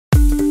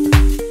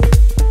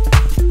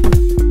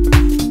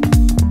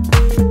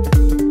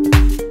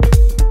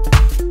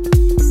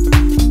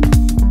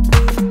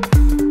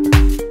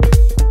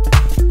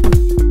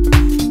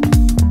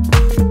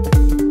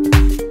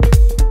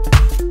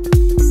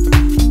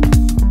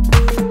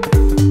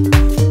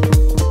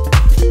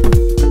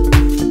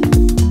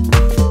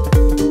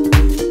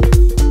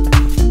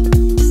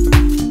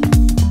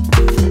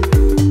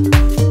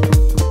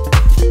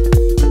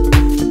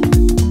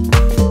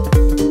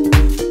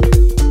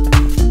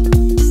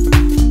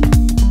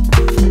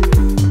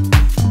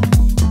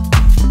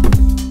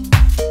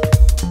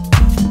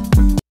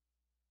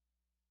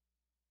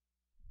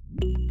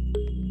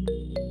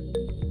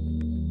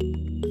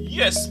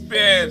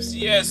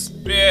Yes,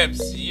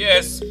 babes.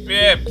 Yes,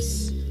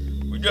 babes.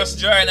 We just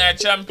joined our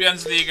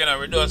Champions League, you know.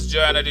 We just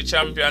joined the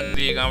Champions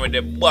League and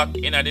we're back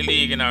in the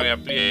league, you know.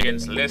 We play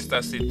against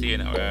Leicester City, you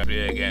know. We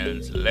play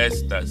against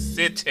Leicester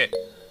City.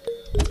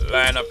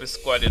 Line up the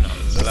squad, you know.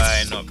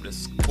 Line up the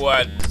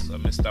squad. So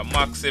Mr.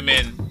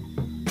 Maximin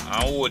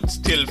and Wood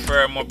still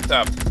firm up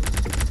top.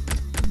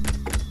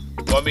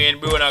 Come in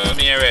Bruno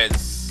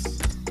Ramirez.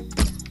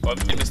 Come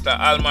in Mr.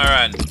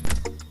 Almiron.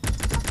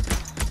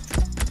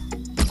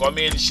 Come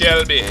in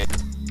Shelby.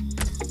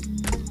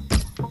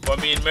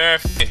 Come in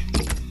Murphy.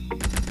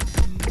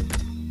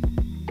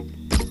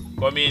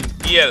 Come in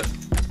Gale.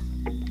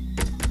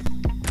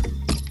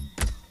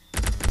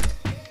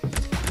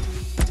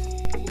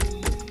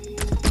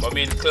 Come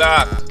in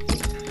Clark.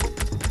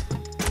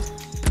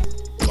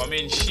 Come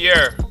in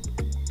Shear.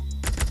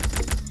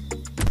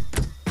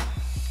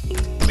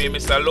 Come in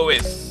Mr.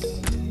 Lewis.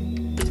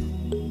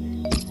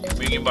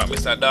 Bring him back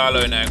Mr.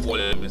 Darlow and I goal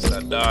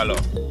Mr. Darlow.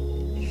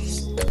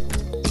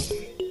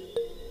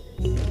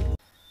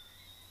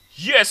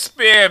 Yes,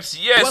 babes.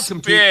 Yes, Welcome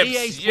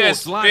babes.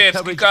 Yes,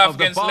 babes. Kick off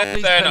against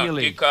Leicester.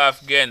 Kick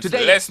off against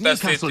Today, Leicester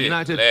Newcastle City.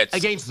 United Let's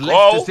against go.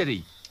 Leicester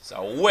City. It's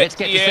a wet Let's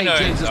get to day, St. you know.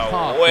 James's It's a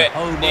Park, wet the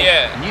home of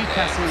day.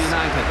 Newcastle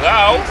United. Go.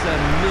 It's a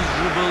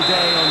miserable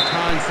day on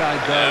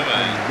Tyneside though,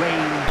 Yeah, and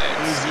rain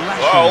is go.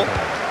 lashing.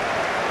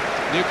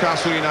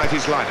 Newcastle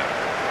United's lineup.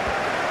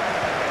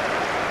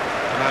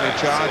 The man in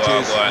charge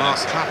is Mark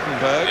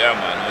Clattenburg. Yeah,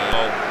 man.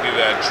 We'll give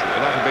it a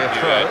throw. That'll be a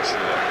throw.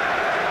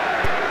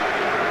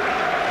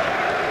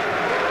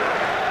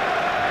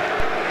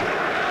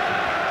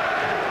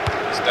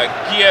 Mr.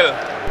 Gale.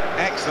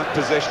 Excellent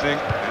positioning,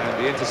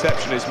 and the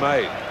interception is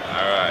made.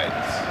 Alright.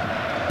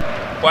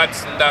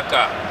 Watson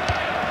Daka.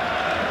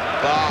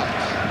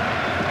 Barnes.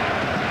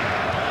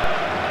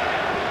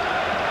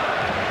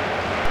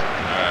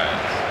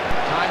 Alright.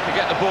 Time to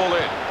get the ball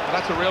in.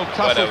 That's a real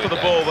tussle for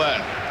the ball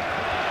there.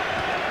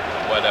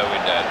 What are we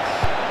done?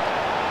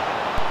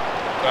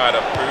 Carter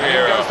And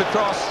Pereira. goes the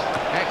cross.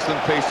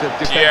 Excellent piece of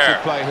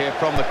defensive play here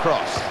from the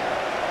cross.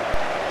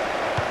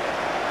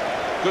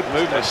 Good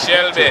movement.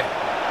 Shelby.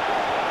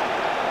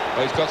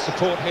 Well, he's got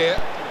support here.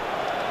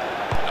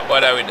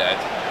 What are we done?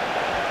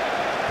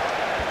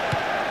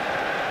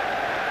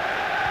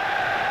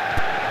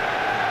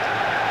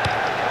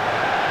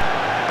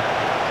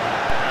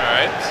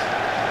 Alright.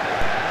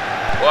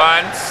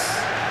 Once.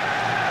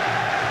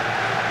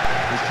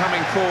 He's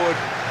coming forward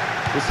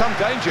with some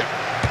danger.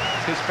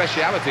 It's his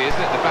speciality,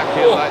 isn't it? The back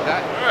heel like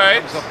that. Right.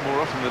 Comes off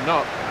more often than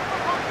not.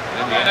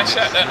 And in the And end, I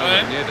shot it's that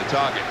nowhere one. near the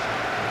target.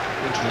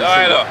 Interesting to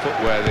see Dialogue. what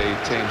footwear the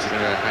teams are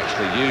going to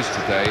actually use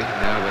today.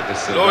 Now that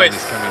this rain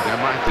is coming down,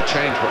 might have to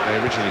change what they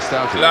originally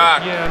started with.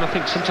 Clark. Yeah, and I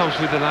think sometimes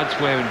with the lads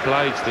wearing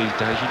blades these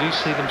days, you do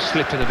see them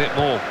slipping a bit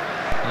more.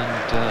 And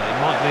it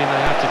might mean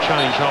they have to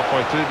change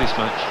halfway through this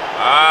match.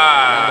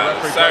 Ah,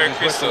 The referee sorry, blows his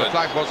Chris whistle. Hood. The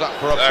flag was up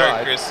for Sorry,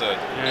 offside. Chris Hood.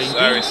 Yeah, you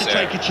Sorry, have to sir.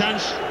 take a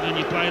chance when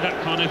you play that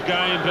kind of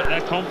game, but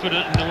they're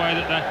confident in the way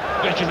that they're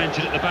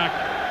regimented at the back.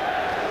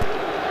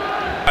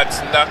 That's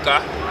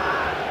Ndaka.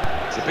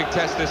 It's a big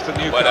test this for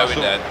Newcastle. What are we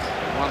done?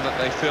 One that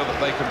they feel that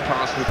they can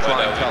pass with What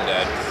flying are we colours.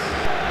 done?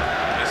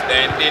 Mr.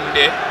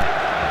 Ndindi.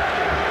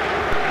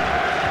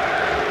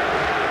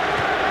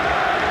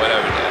 What are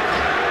we done?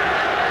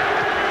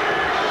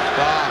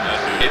 Barnes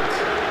Not do it.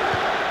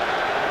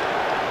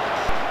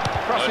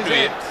 crosses Not do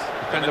in. it.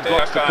 Defender Gonna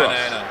blocks take the a cross. corner,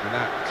 you know. And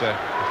that the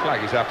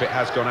flag is up. It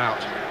has gone out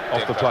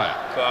off the player.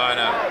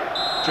 Corner.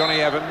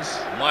 Johnny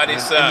Evans.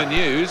 Madison. And in the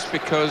news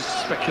because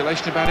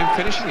speculation about him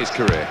finishing his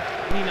career.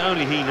 I mean,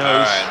 only he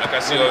knows Alright, look, I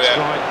see when what it's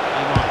we right.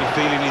 He might be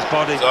feeling his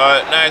body. So,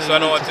 nice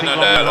one out in the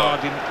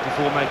dialogue.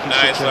 Before making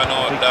Nice such a one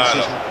out, big dialogue.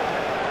 decision.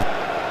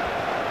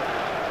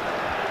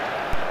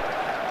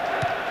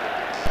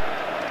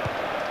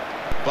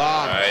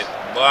 Barnes. Alright,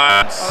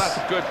 Barnes. Oh, that's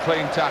a good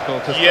clean tackle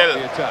to stop Yell.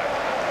 the attack.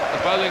 The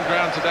bowling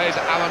ground today is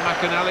Alan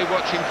McAnally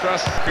watching for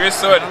us. Chris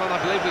Hood. Alan, I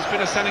believe there's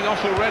been a sending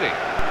off already.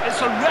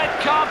 It's a red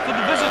card for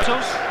the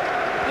visitors.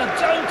 They're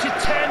down to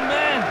 10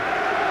 men.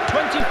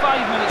 25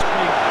 minutes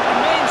play. It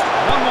remains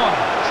 1-1.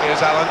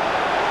 Here's Alan.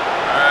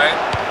 Alright.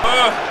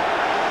 Oh.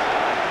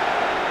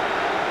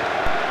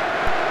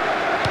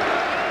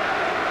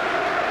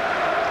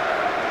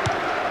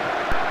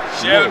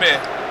 Shelby.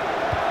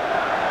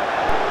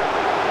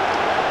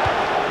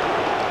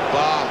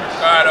 Barnes.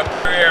 Carter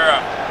Pereira.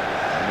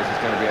 And this is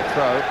going to be a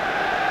throw.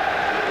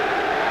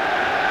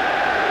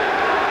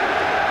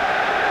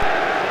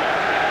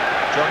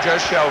 John Joe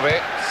Shelby.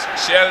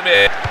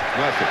 Shelby.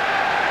 Murphy.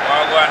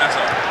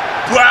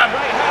 Bam!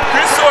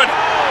 Chris Hood.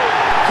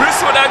 Chris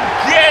Hood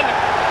again.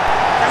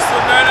 Chris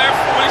Hood doing that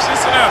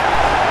foolishness now.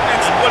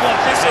 It's good for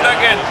Chris Hood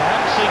again. I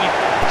haven't seen him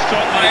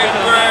strike My me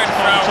with word, a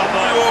from top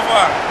line.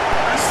 over.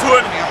 Chris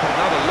Hood. Coming up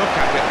another look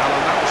at it,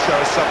 Alan. That will show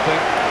us something.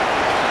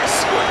 Chris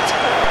Hood.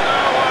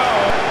 Oh,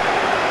 wow.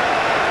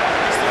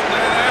 Chris Hood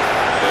doing that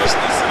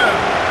foolishness now.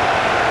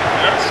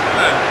 Yes,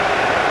 man.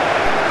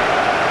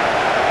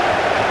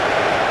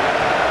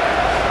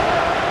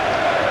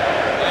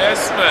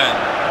 Yes, man.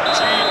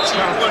 Three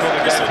goals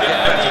for Chris Hood in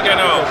the league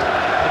now.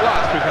 At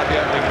last, we've had the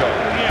opening goal.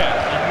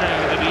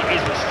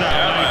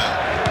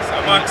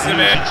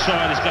 Maximin.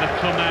 Inside is going to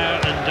come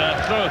out and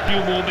throw a few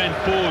more men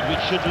forward,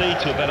 which should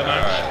lead to a better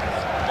match.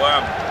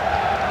 Bam.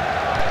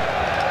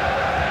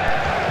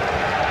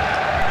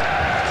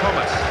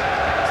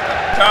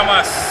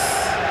 Thomas.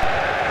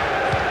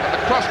 And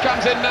the cross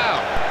comes in now.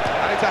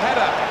 And it's a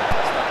header.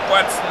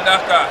 What's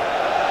Ndaka?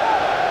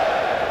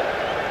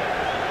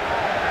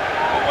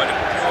 Over the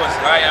post,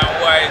 high and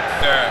wide,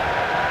 sir.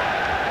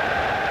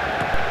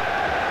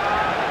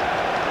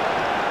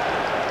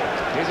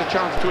 Here's a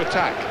chance to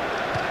attack.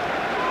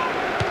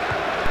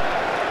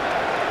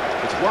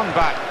 It's one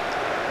back.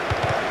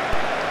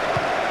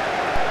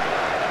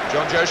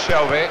 John Joe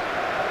Shelby.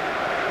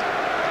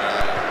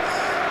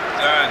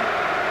 Done.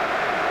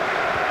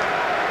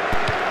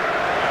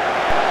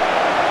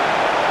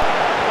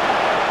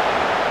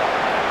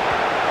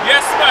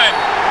 Yes, man.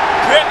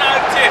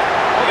 Penalty.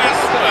 Yes,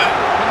 man.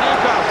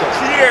 Newcastle.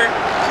 Clear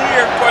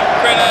cut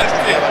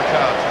penalty. Yellow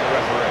card from the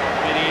referee.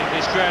 Really, in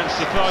this ground,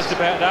 surprised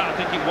about that. I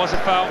think it was a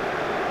foul.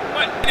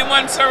 Man, the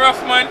man's so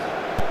rough, man.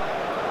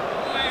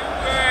 My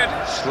word.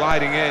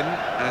 Sliding in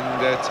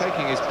and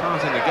taking his part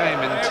in the game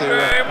into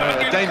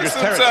dangerous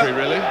territory,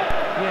 really.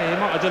 Yeah, he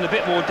might have done a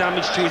bit more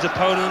damage to his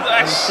opponent,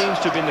 and it seems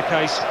to have been the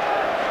case.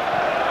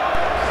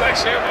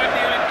 Flash him on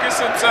the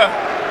Grissom, sir.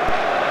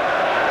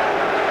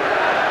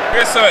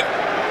 Grissom.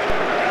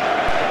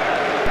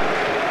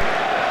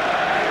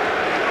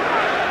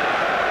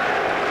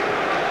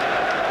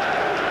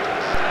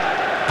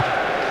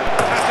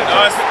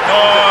 No,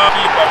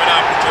 keeper, we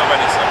don't put you over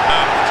this. He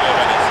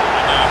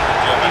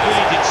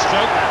really did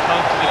stroke that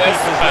half to the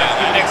keeper's left.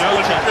 The next goal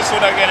to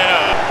Grissom again, you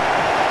know.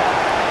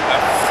 A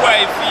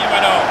 5 feet, you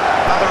know.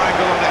 Another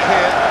angle on it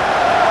here.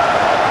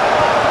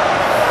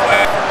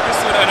 5 for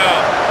Grissom, you know.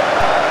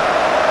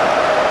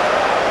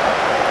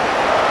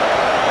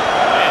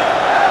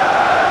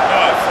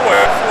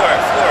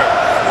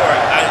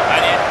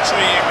 And in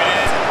 3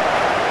 minutes.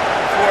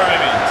 4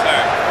 minutes,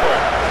 sorry. 4.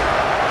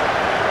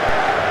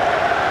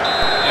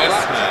 Yes,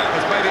 man.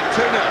 Has made it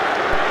 2-0.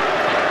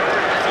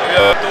 So we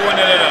have 2-0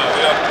 now.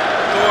 We have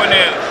 2-0.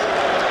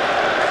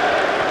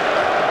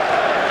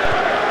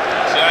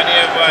 Johnny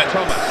Evans.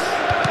 Thomas.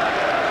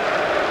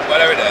 What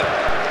are we done?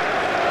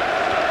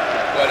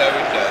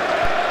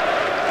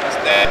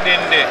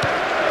 Standing there.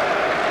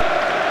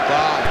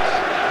 Barnes.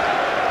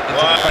 Into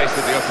the face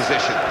of the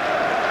opposition.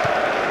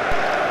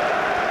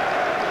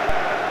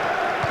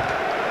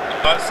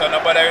 So no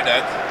bother with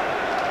that.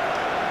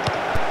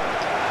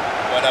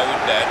 Bother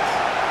with that.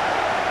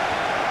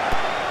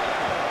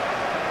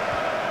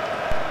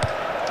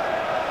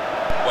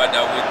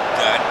 Bother with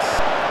that.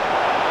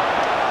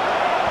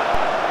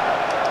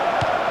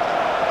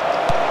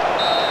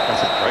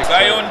 That's a great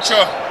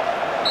Zioncho.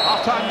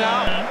 half time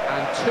now,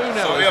 and 2-0.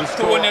 So we have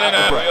 2-0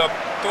 now. We have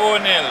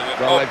 2-0.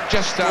 Well, they've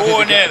just started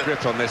to get a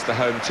grip on this, the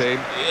home team.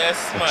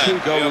 Yes, man. A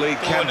 2-goal lead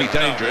can be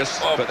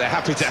dangerous, but they're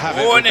happy to have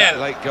it with that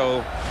late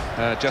goal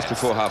just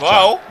before half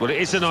time. Well, it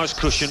is a nice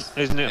cushion,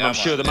 isn't it? Yeah, I'm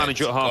sure the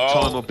manager at half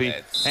time will be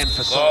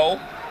emphasising.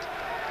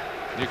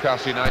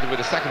 Newcastle United with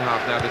the second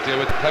half now to deal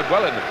with. Played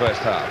well in the first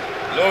half.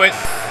 Lewis.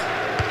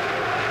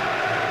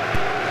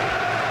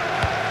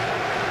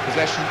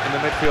 Possession in the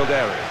midfield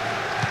area.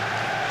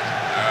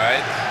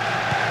 Alright.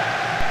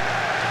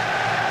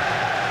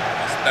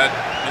 Mr.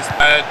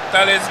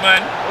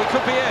 Talisman. Well, it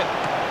could be in.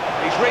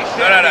 He's reached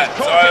No, in. no, no.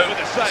 He's caught it with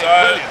the save.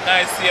 Brilliant.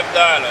 Nice save,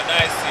 Darla.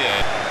 Nice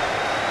save.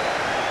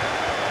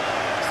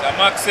 Mr.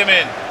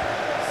 Maximin.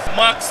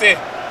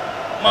 Maximin.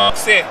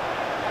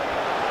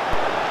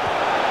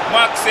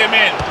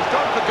 He's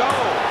gone for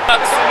goal.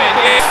 Maximin,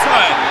 yes,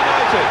 man.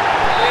 United.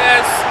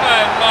 Yes,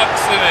 man,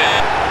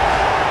 Maximin.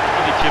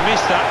 And if you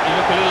miss that, you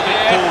look a little bit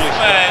foolish.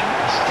 Man.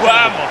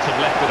 Bam! Bottom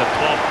left with a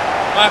plump.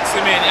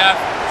 Maximin, yeah.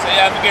 So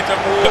you have to get a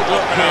move Good up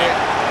look now. here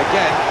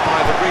again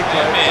by the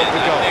replay of the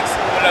goal. Next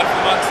goal of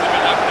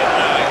Maximin after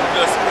now. He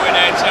just scored in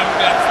the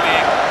Champions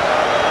League.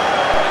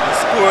 He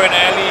scored in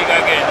the league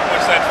again.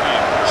 What's that for you?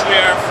 3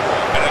 or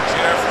 4. Got a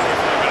 3 or 4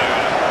 for him.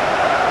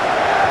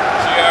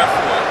 3 or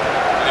 4.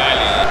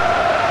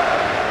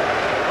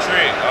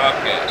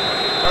 Okay.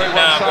 Very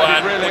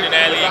one-sided, really, in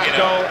the league, you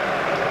know. goal.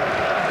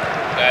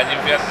 Guys,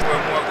 if you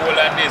score more goal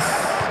than this,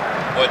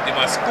 but they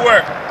must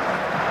score.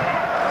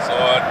 So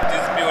it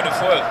is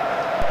beautiful.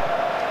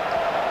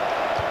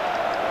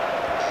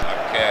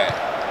 Okay.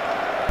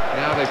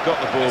 Now they've got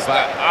the ball Mr.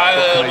 back.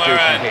 What can they do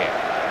from here?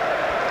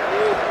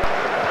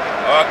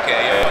 Okay,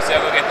 you say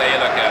you go get a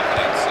yellow card for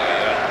that. So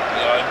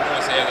you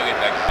know say you go get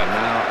that card.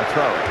 Now a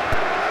throw.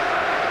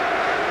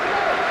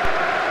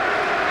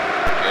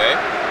 Okay.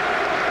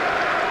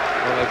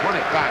 Well, they've won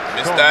it back.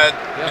 Mr.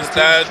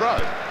 Maximin.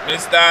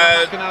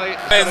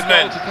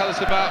 To tell us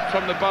about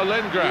from the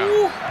Berlin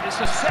ground. It's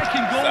a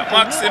second goal for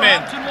Maximin.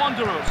 Wolverhampton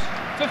Wanderers.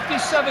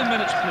 57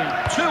 minutes, please.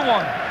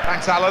 2-1.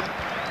 Thanks, Alan.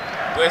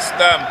 West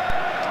Ham.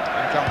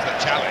 In comes the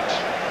challenge.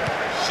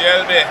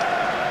 Shelby.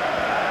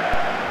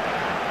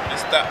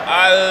 Mr.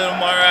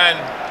 Almiron.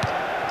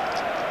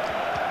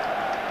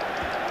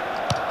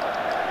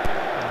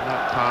 And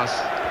that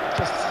pass,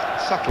 just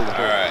subtle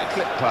little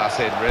clip pass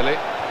in, really.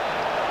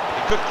 He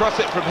could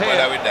cross it from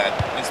here. With that,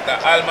 Mr.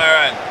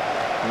 Almiron.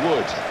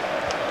 Wood.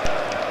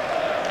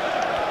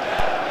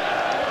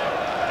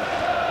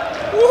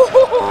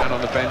 And on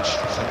the bench,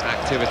 some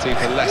activity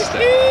for Leicester.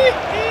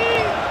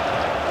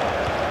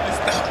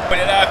 Mr.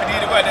 Put it off, you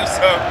need to go them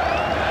so.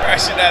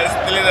 Rational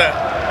still in there.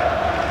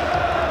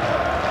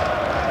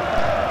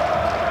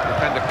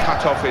 Defender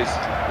cut off his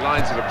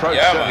lines of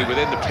approach, certainly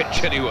within the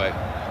pitch anyway.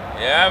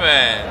 Yeah,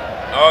 man.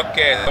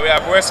 Okay, so we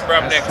have West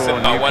Brom next,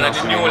 one of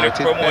the newly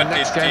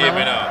promoted team,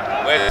 you know.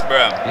 West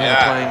Brom. Yeah,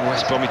 playing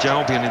West Bromwich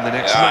Albion in the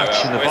next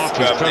match in the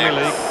Barclays Premier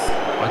League.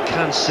 I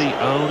can see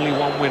only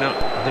one winner.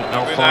 I think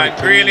they'll find it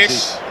pretty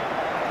easy.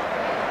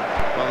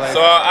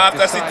 So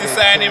after City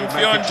sign him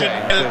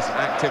 300 mil,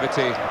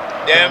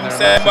 them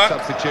send back.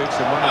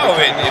 Oh,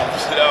 wait,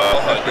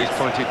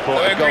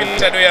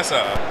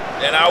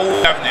 then I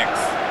will have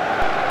next.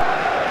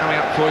 Coming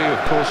up for you,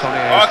 of course, on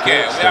the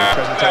okay, we have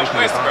presentation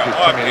West of the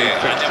Brom. Premier League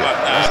fixture.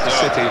 Leicester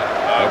City,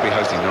 they'll be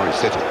hosting Norwich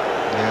City.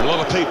 Yeah, a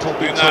lot of people have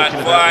been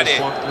talking about this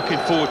one.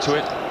 Looking forward to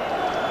it.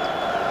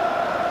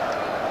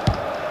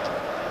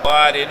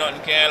 Body, nothing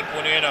can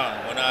help you, you know.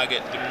 When I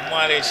get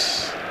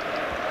demolished.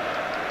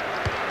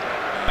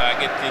 I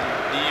get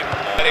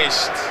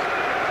demolished.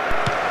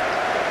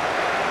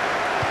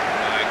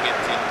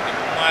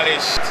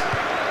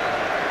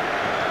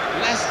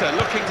 Leicester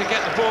looking to get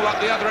the ball up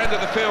the other end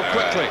of the field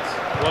quickly.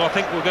 Well, I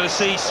think we're going to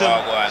see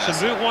some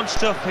Route 1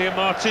 stuff here,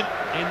 Martin,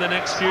 in the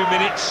next few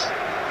minutes.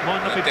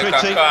 Might not be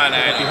pretty, but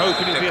I'll be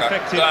hoping it'll be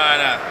effective.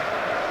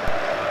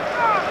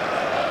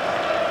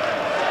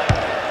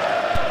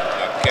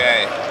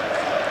 Okay.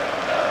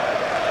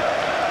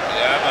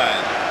 Yeah, man.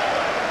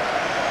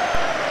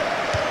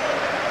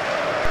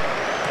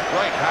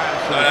 Great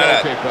hands from the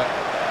goalkeeper.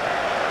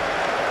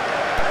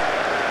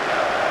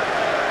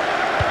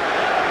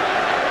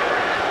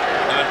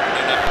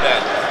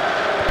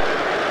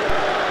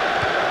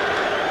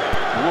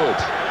 Wood.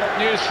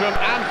 News from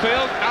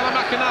Anfield,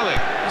 Maximin.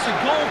 It's a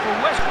goal for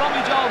West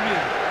Bromwich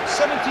Albion.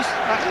 70.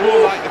 That's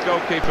more like the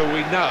goalkeeper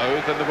we know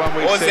than the one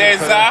we've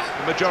seen for the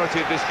majority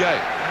of this game.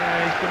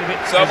 Yeah, he's been a bit.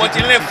 So what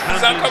you left?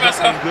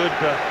 Good,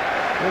 but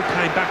all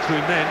came back to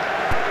him then.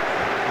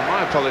 Well,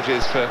 my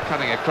apologies for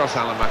cutting across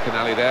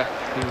Maximin there.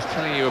 He was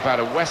telling you about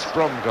a West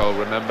Brom goal.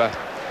 Remember,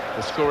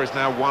 the score is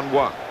now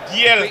 1-1.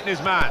 He's beaten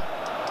his man,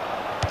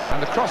 and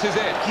the cross is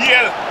in.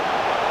 Yeah,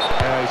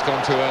 he's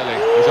gone too early.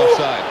 He's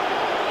offside.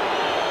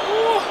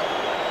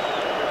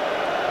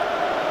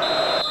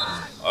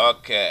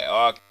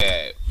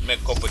 Okay. Make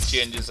couple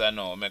changes I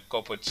know.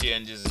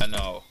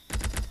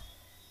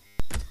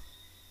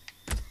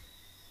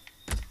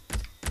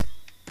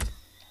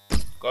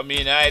 Come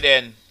in,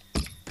 Aiden.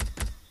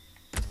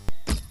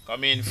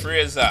 Come in,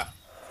 Fraser.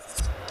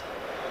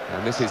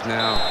 And this is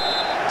now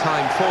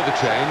time for the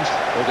change,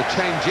 or the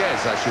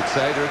changes, I should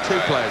say. There are two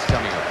players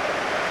coming up.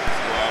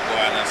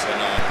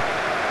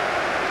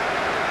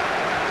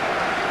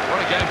 What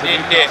a game for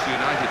Newcastle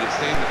United. It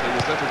seemed that there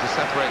was little to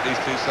separate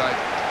these two sides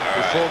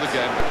before the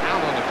game, but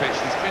out on the pitch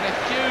there's been a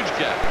huge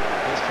gap.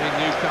 It's been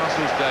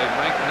Newcastle's day,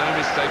 make no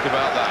mistake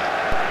about that.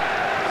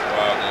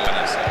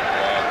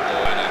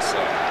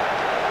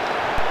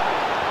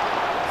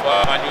 For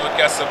a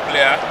Newcastle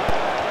player,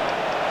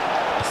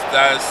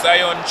 Mr.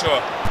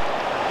 Sayoncho.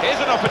 Here's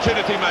an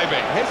opportunity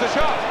maybe, here's a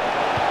shot.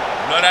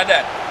 None of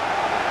that.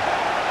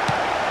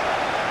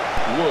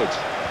 Wood.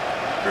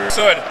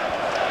 Good.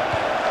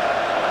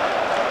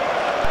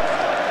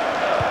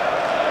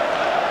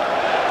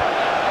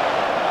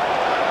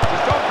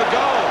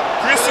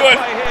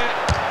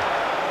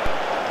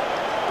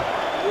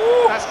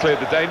 That's cleared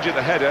the danger,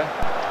 the header.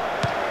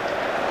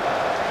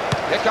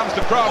 Here comes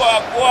the cross.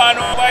 One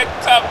right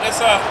top,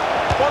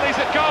 Volleys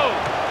at goal.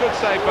 Good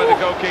save by the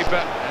goalkeeper,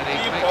 and he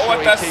makes sure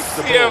he keeps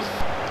the ball.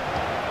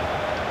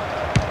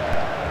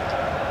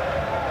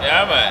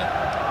 Yeah, man.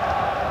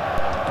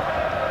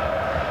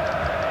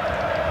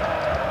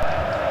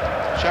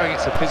 Showing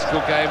it's a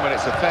physical game when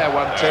it's a fair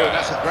one too, and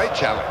that's a great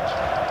challenge.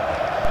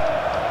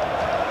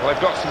 Well,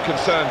 they've got some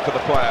concern for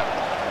the player.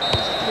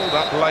 He's pulled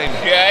up lane.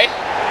 Okay.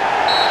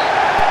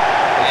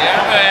 Yeah,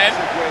 man.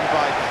 Win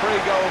by 3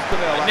 goals to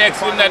 0.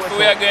 Next win that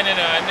we again, you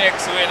know.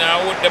 Next win,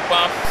 I would the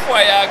on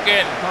fire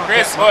again.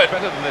 Chris Hood.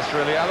 Better than this,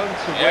 really, Alan.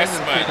 To yes,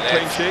 win man. And keep a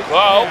clean sheet.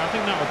 Wow. Yeah, I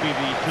think that would be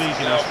the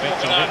pleasing aspect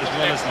of it, as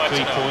well as the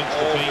 3 points.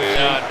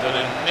 Moving on to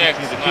the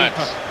next match.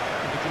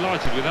 I'd be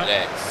delighted with that.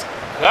 Let's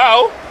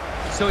go.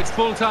 So it's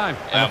full time,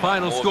 and the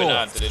final score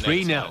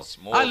 3-0.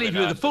 I'll leave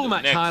you with the full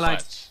match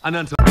highlights, and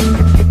until